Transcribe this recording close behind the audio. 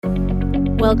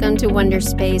Welcome to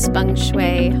Wonderspace Feng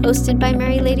Shui, hosted by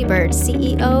Mary Ladybird,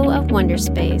 CEO of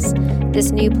Wonderspace.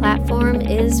 This new platform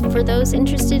is for those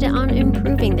interested in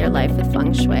improving their life with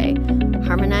Feng Shui.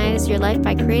 Harmonize your life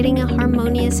by creating a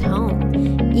harmonious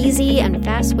home. Easy and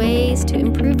fast ways to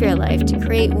improve your life to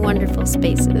create wonderful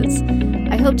spaces.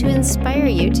 I hope to inspire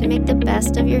you to make the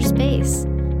best of your space.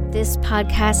 This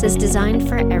podcast is designed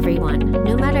for everyone,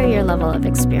 no matter your level of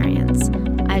experience.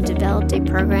 I've developed a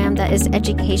program that is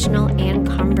educational and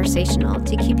conversational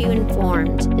to keep you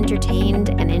informed, entertained,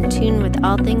 and in tune with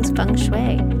all things Feng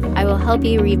Shui. I will help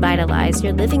you revitalize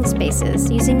your living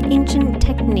spaces using ancient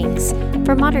techniques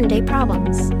for modern-day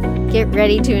problems. Get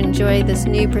ready to enjoy this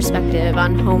new perspective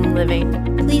on home living.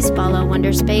 Please follow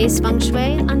Wonderspace Feng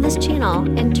Shui on this channel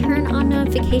and turn on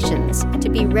notifications to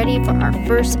be ready for our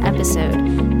first episode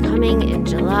coming in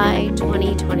July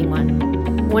 2021.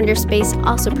 Wonderspace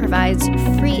also provides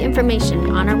free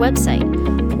information on our website,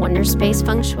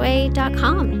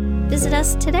 wonderspacefengshui.com. Visit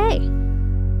us today.